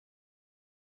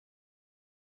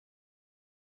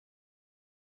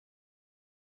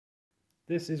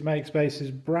This is MakeSpace's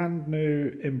brand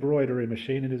new embroidery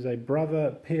machine. It is a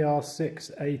Brother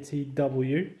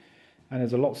PR680w and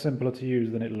is a lot simpler to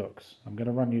use than it looks. I'm going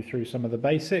to run you through some of the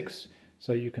basics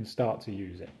so you can start to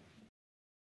use it.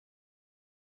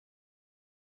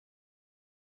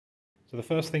 So the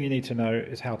first thing you need to know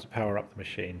is how to power up the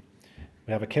machine.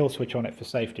 We have a kill switch on it for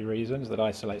safety reasons that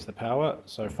isolates the power.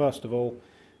 So first of all,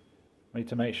 we need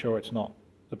to make sure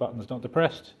the button's not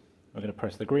depressed. We're going to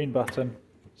press the green button,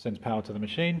 sends power to the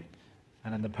machine,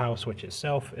 and then the power switch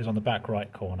itself is on the back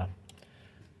right corner.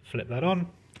 Flip that on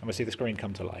and we see the screen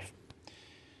come to life.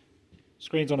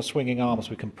 Screen's on a swinging arm, so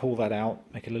we can pull that out,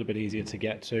 make it a little bit easier to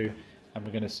get to, and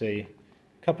we're going to see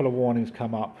a couple of warnings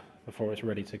come up before it's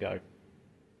ready to go.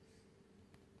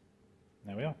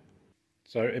 There we are.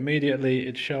 So immediately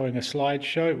it's showing a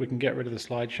slideshow. We can get rid of the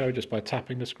slideshow just by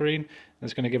tapping the screen.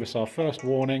 It's going to give us our first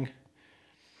warning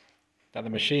that the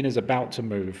machine is about to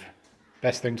move.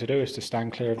 Best thing to do is to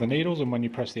stand clear of the needles, and when you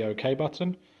press the OK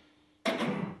button,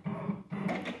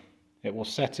 it will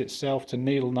set itself to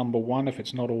needle number 1 if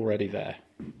it's not already there.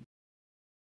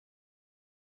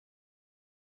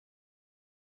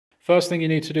 First thing you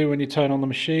need to do when you turn on the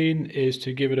machine is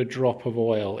to give it a drop of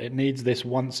oil. It needs this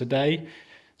once a day,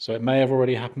 so it may have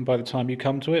already happened by the time you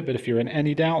come to it, but if you're in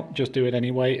any doubt, just do it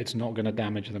anyway. It's not going to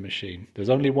damage the machine. There's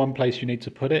only one place you need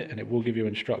to put it, and it will give you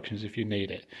instructions if you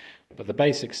need it. But the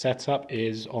basic setup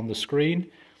is on the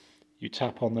screen. You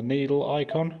tap on the needle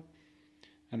icon,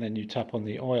 and then you tap on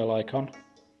the oil icon,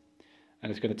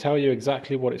 and it's going to tell you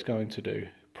exactly what it's going to do.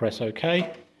 Press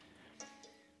OK,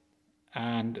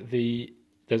 and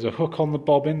there's a hook on the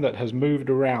bobbin that has moved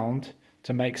around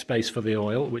to make space for the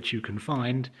oil, which you can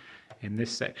find in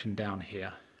this section down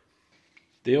here.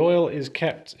 The oil is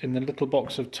kept in the little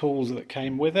box of tools that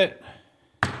came with it.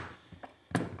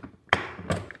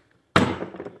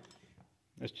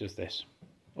 It's just this.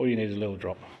 All you need is a little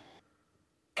drop.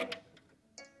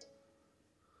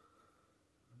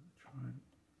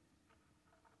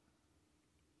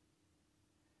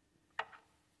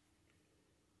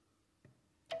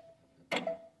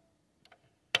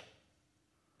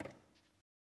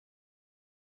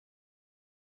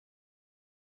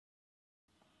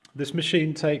 This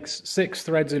machine takes 6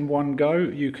 threads in one go.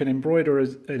 You can embroider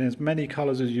in as many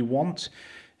colours as you want.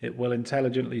 It will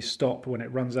intelligently stop when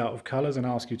it runs out of colours and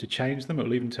ask you to change them. It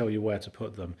will even tell you where to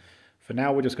put them. For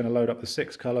now, we're just going to load up the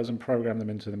 6 colours and program them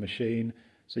into the machine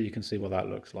so you can see what that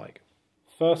looks like.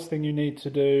 First thing you need to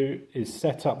do is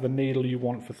set up the needle you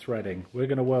want for threading. We're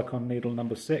going to work on needle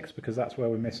number 6 because that's where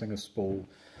we're missing a spool.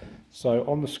 So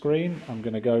on the screen, I'm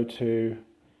going to go to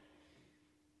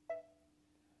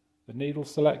the needle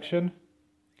selection.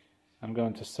 I'm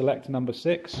going to select number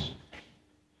 6,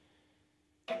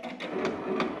 and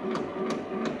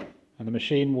the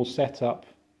machine will set up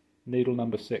needle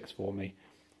number 6 for me.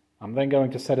 I'm then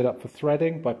going to set it up for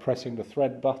threading by pressing the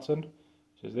thread button,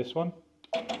 which is this one,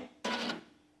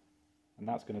 and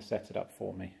that's going to set it up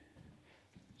for me.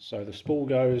 So the spool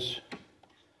goes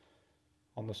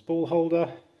on the spool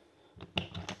holder.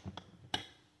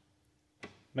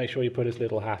 Make sure you put his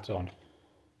little hat on.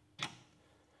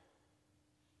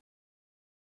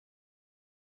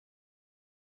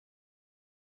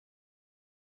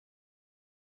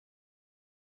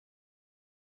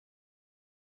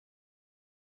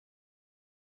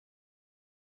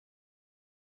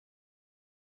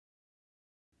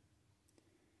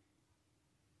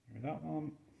 That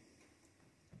one.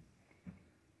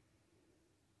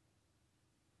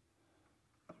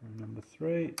 Number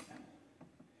 3.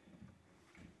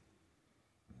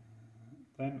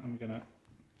 Then I'm going to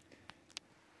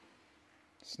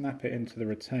snap it into the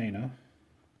retainer,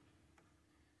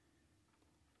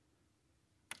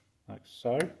 like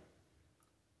so. I'm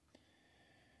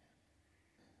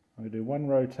going to do one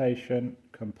rotation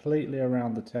completely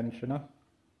around the tensioner,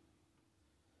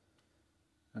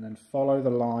 and then follow the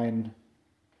line,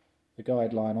 the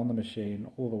guide line on the machine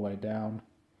all the way down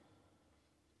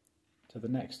to the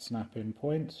next snap-in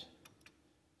point.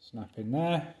 Snap in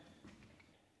there,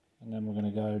 and then we're going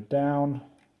to go down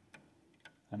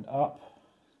and up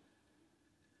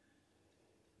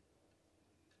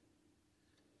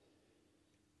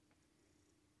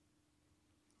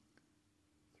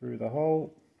through the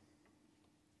hole,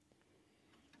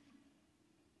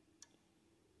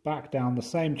 back down the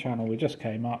same channel we just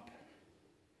came up,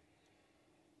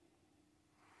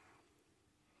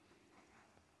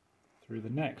 through the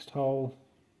next hole.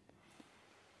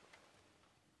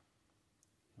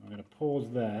 I'm going to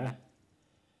pause there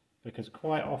because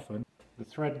quite often the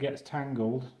thread gets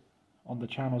tangled on the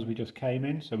channels we just came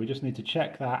in, so we just need to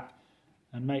check that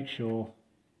and make sure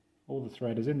all the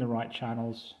thread is in the right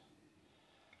channels.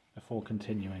 A before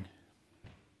continuing.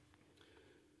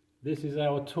 This is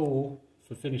our tool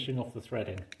for finishing off the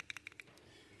threading.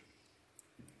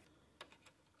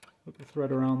 Put the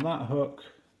thread around that hook,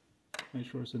 make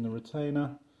sure it's in the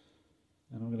retainer,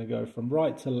 and I'm going to go from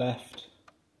right to left,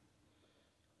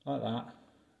 like that,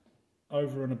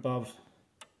 over and above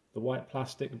the white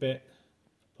plastic bit,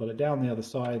 pull it down the other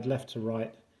side, left to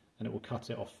right, and it will cut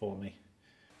it off for me.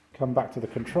 Come back to the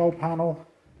control panel,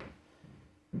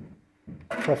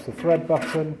 press the thread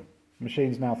button, the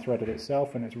machine's now threaded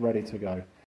itself and it's ready to go.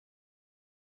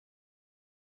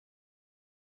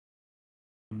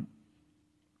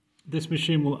 This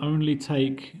machine will only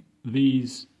take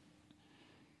these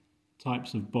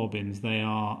types of bobbins. They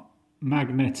are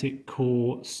magnetic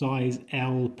core size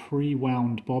L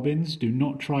pre-wound bobbins. Do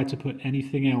not try to put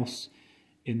anything else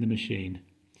in the machine.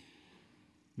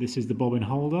 This is the bobbin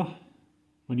holder.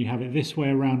 When you have it this way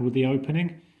around with the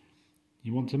opening,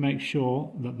 you want to make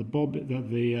sure that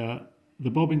the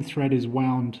bobbin thread is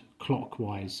wound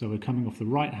clockwise. So we're coming off the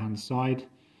right hand side.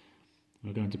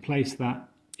 We're going to place that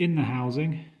in the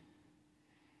housing,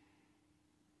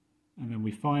 and then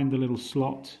we find the little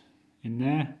slot in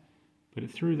there, put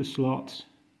it through the slot,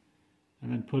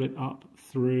 and then put it up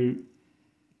through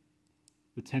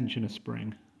the tensioner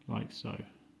spring, like so.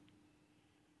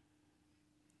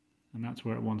 And that's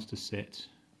where it wants to sit.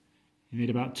 You need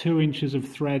about 2 inches of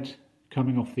thread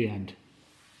coming off the end.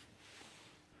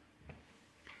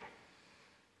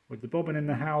 With the bobbin in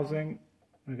the housing,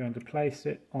 we're going to place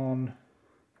it on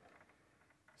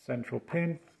the central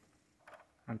pin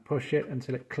and push it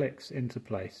until it clicks into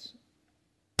place.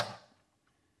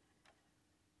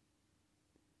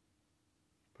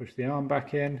 Push the arm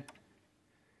back in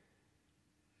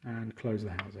and close the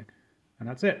housing, and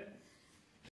that's it.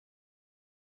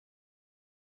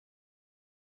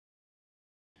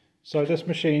 So this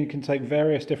machine can take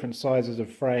various different sizes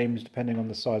of frames depending on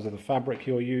the size of the fabric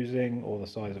you're using or the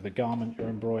size of the garment you're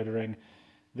embroidering.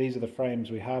 These are the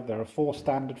frames we have. There are 4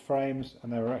 standard frames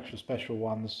and there are extra special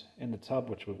ones in the tub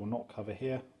which we will not cover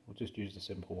here. We'll just use the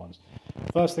simple ones.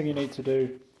 First thing you need to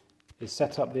do is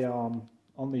set up the arm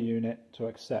on the unit to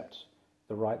accept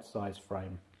the right size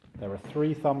frame. There are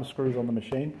 3 thumb screws on the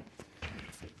machine.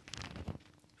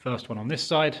 First one on this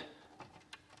side.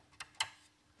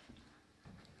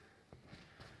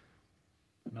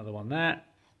 Another one there.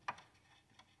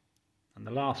 And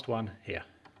the last one here.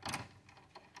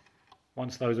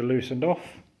 Once those are loosened off,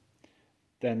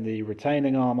 then the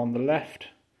retaining arm on the left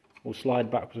will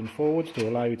slide backwards and forwards to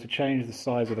allow you to change the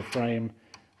size of the frame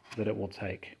that it will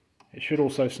take. It should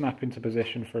also snap into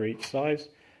position for each size,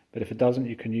 but if it doesn't,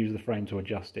 you can use the frame to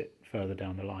adjust it further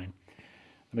down the line.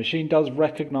 The machine does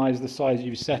recognize the size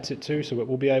you've set it to, so it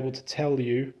will be able to tell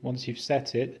you once you've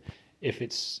set it if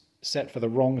it's set for the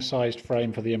wrong sized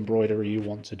frame for the embroidery you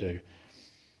want to do.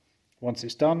 Once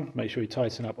it's done, make sure you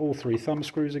tighten up all 3 thumb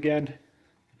screws again.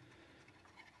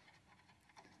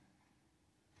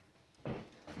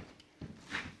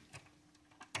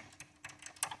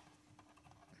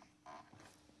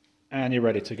 And you're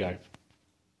ready to go.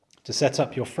 To set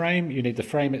up your frame, you need the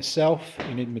frame itself,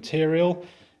 you need material,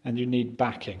 and you need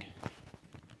backing.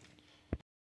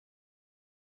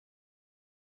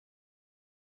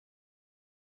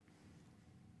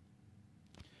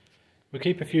 We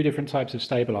keep a few different types of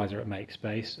stabilizer at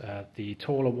MakeSpace. The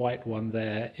taller white one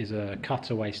there is a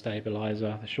cutaway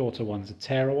stabilizer, the shorter one's a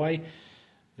tearaway.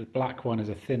 The black one is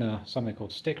a thinner, something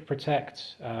called stick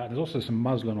protect. There's also some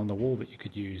muslin on the wall that you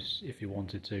could use if you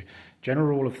wanted to. General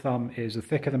rule of thumb is the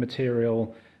thicker the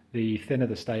material, the thinner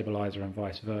the stabilizer and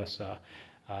vice versa.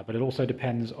 But it also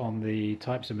depends on the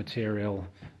types of material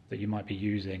that you might be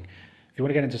using. If you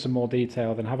want to get into some more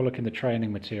detail, then have a look in the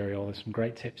training material. There's some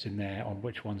great tips in there on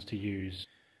which ones to use.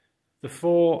 The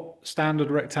 4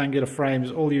 standard rectangular frames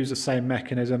all use the same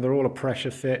mechanism. They're all a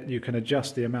pressure fit. You can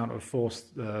adjust the amount of force,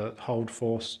 hold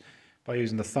force, by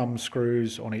using the thumb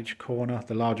screws on each corner.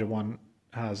 The larger one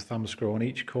has a thumb screw on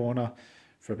each corner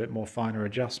for a bit more finer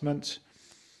adjustment.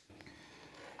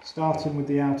 Starting with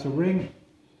the outer ring.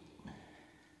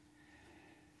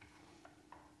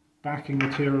 Backing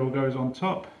material goes on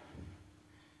top.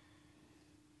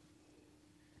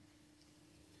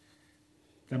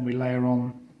 Then we layer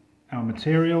on our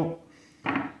material,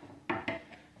 and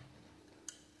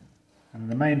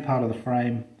the main part of the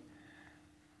frame,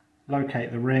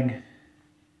 locate the ring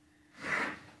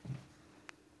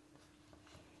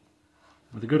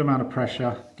with a good amount of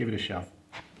pressure, give it a shove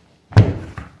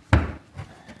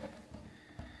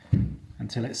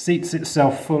until it seats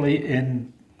itself fully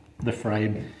in the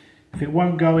frame. If it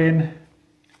won't go in,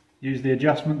 use the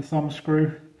adjustment thumb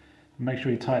screw. Make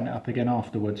sure you tighten it up again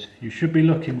afterwards. You should be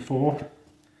looking for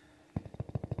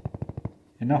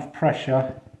enough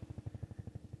pressure,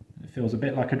 it feels a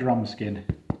bit like a drum skin.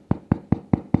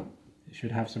 It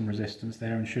should have some resistance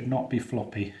there and should not be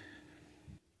floppy.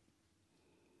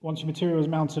 Once your material is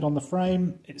mounted on the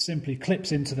frame, it simply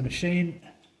clips into the machine.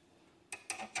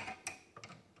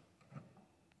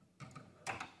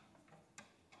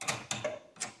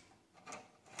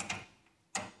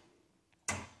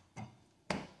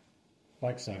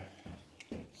 Like so.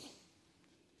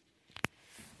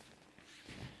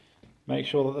 Make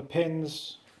sure that the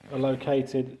pins are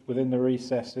located within the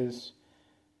recesses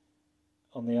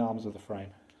on the arms of the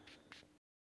frame.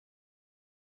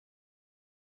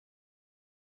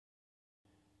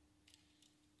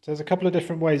 So there's a couple of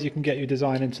different ways you can get your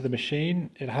design into the machine.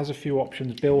 It has a few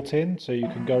options built in, so you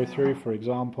can go through, for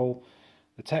example,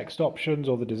 the text options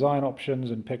or the design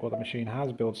options and pick what the machine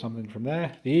has, build something from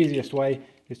there. The easiest way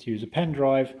is to use a pen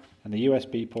drive and the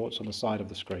USB ports on the side of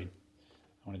the screen.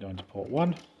 I want to go into port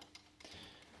 1,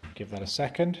 give that a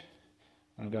second,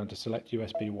 and I'm going to select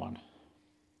USB 1.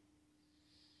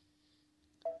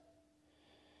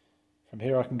 From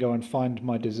here I can go and find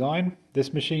my design.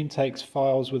 This machine takes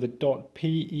files with a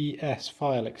 .pes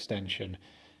file extension.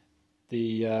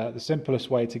 The simplest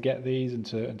way to get these and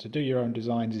to do your own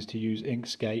designs is to use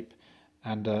Inkscape,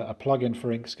 and a plugin for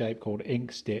Inkscape called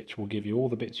InkStitch will give you all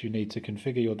the bits you need to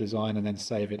configure your design and then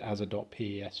save it as a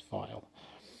 .pes file.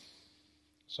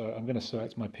 So I'm going to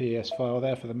select my PES file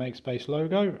there for the MakeSpace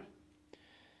logo.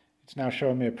 It's now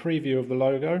showing me a preview of the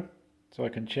logo, so I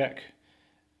can check.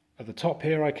 At the top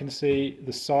here I can see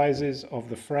the sizes of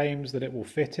the frames that it will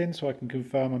fit in, so I can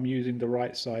confirm I'm using the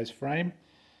right size frame,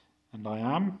 and I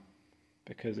am,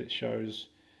 because it shows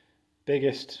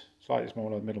biggest, slightly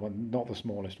smaller, middle one, not the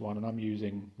smallest one, and I'm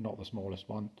using not the smallest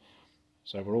one,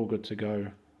 so we're all good to go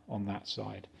on that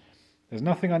side. There's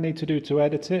nothing I need to do to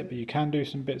edit it, but you can do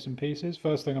some bits and pieces.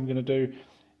 First thing I'm going to do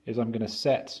is I'm going to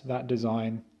set that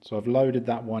design, so I've loaded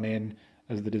that one in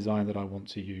as the design that I want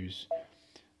to use.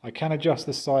 I can adjust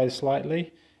the size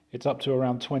slightly. It's up to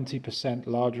around 20%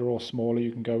 larger or smaller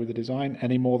you can go with the design.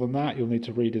 Any more than that you'll need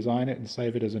to redesign it and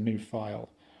save it as a new file.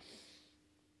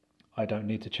 I don't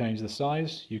need to change the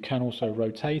size. You can also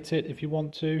rotate it if you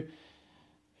want to,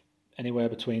 anywhere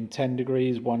between 10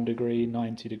 degrees, 1 degree,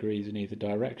 90 degrees in either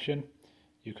direction.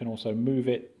 You can also move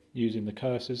it using the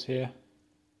cursors here.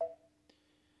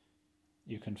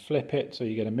 You can flip it so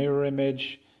you get a mirror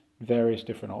image, various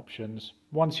different options.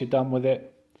 Once you're done with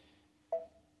it,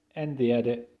 end the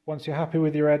edit. Once you're happy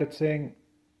with your editing,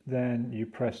 then you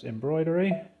press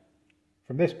Embroidery.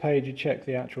 From this page you check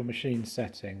the actual machine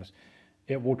settings.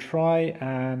 It will try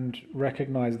and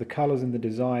recognize the colors in the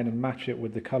design and match it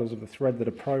with the colors of the thread that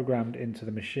are programmed into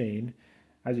the machine.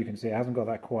 As you can see, it hasn't got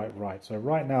that quite right. So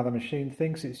right now the machine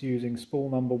thinks it's using spool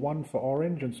number 1 for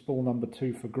orange and spool number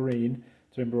 2 for green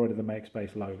to embroider the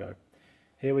MakeSpace logo.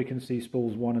 Here we can see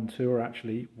spools 1 and 2 are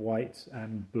actually white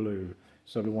and blue.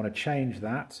 So we want to change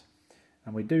that,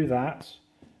 and we do that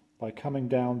by coming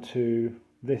down to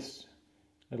this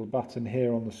little button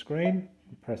here on the screen.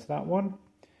 Press that one.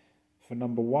 For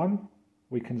number 1,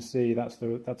 we can see that's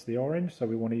the orange, so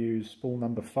we want to use spool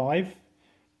number 5.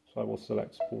 So I will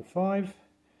select spool 5,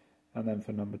 and then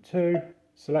for number 2,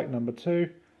 select number 2,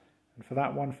 and for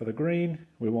that one, for the green,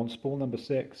 we want spool number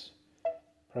 6,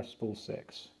 press spool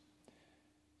 6. So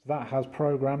that has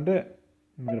programmed it.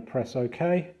 I'm going to press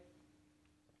OK.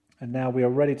 And now we are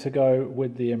ready to go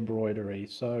with the embroidery.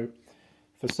 So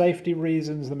for safety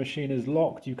reasons, the machine is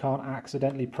locked. You can't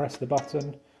accidentally press the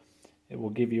button. It will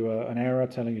give you an error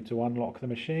telling you to unlock the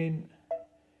machine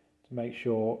to make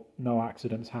sure no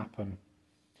accidents happen.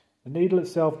 The needle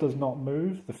itself does not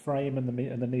move. The frame and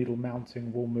the needle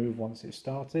mounting will move once it's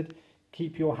started.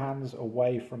 Keep your hands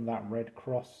away from that red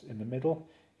cross in the middle.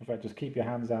 In fact, just keep your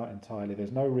hands out entirely.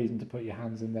 There's no reason to put your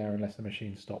hands in there unless the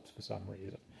machine stops for some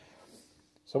reason.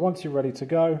 So once you're ready to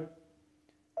go,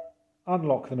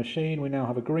 unlock the machine. We now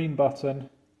have a green button.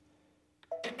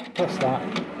 Press that,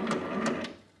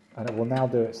 and it will now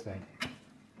do its thing.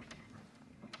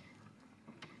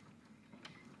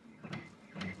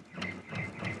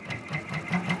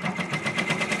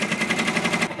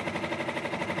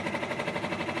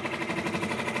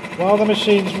 While the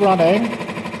machine's running,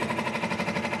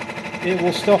 it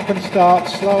will stop and start,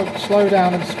 slow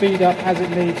down and speed up as it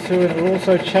needs to, and it will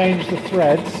also change the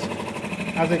threads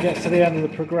as it gets to the end of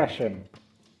the progression.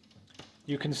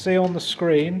 You can see on the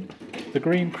screen, the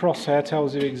green crosshair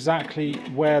tells you exactly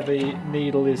where the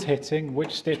needle is hitting,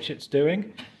 which stitch it's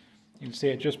doing. You can see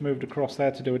it just moved across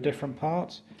there to do a different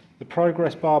part. The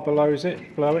progress bar below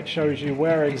it shows you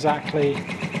where exactly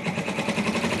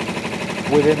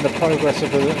within the progress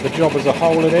of the job as a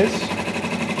whole it is.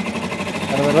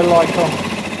 And the little icon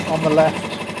on the left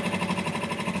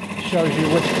shows you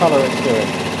which colour it's doing.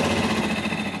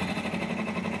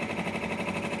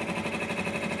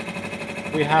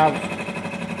 We have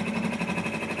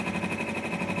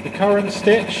the current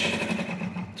stitch,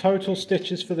 total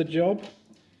stitches for the job,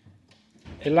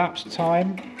 elapsed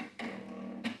time,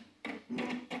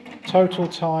 total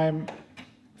time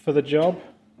for the job,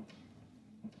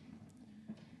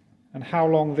 and how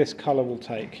long this colour will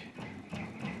take.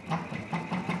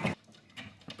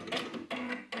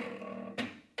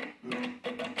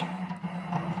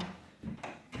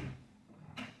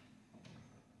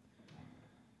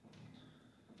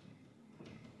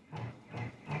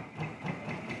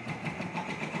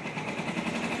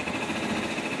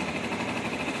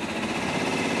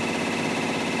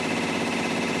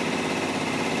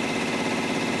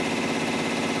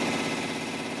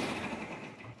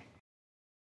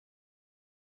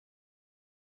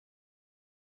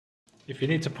 If you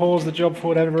need to pause the job for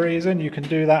whatever reason, you can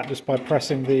do that just by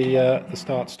pressing the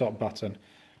start-stop button.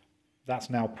 That's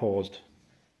now paused.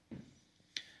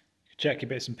 Check your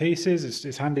bits and pieces.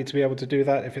 It's handy to be able to do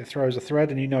that if it throws a thread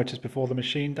and you notice before the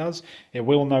machine does. It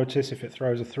will notice if it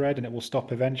throws a thread and it will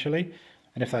stop eventually.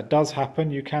 And if that does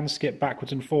happen, you can skip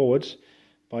backwards and forwards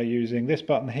by using this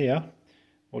button here,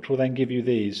 which will then give you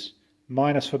these.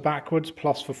 Minus for backwards,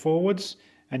 plus for forwards.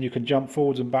 And you can jump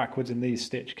forwards and backwards in these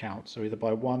stitch counts, so either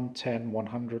by 1, 10,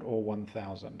 100 or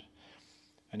 1000.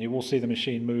 And you will see the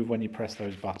machine move when you press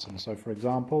those buttons. So for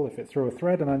example, if it threw a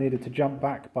thread and I needed to jump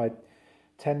back by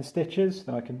 10 stitches,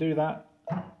 then I can do that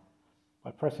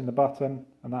by pressing the button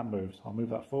and that moves. I'll move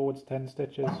that forwards 10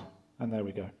 stitches and there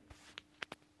we go.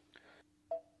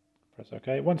 Press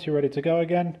OK. Once you're ready to go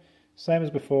again, same as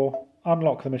before,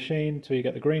 unlock the machine till you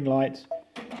get the green light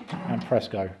and press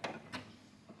go.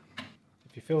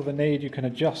 If you feel the need, you can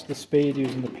adjust the speed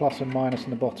using the plus and minus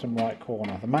in the bottom right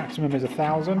corner. The maximum is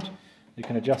 1000. You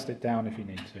can adjust it down if you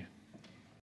need to.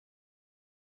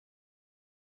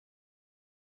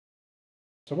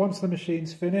 So once the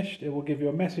machine's finished, it will give you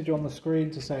a message on the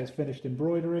screen to say it's finished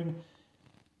embroidering.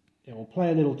 It will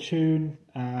play a little tune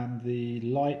and the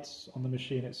lights on the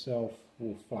machine itself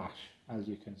will flash, as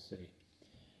you can see.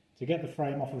 To get the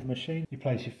frame off of the machine, you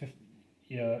place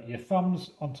your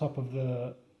thumbs on top of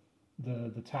the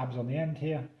tabs on the end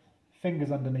here,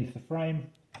 fingers underneath the frame,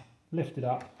 lift it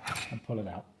up and pull it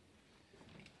out.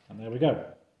 And there we go,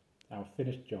 our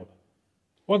finished job.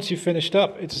 Once you've finished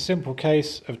up, it's a simple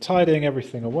case of tidying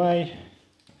everything away,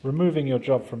 removing your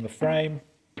job from the frame,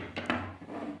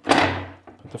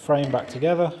 put the frame back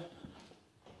together,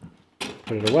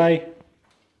 put it away,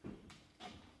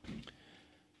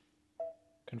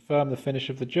 confirm the finish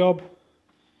of the job,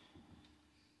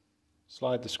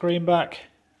 slide the screen back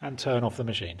and turn off the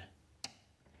machine.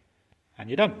 And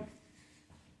you're done.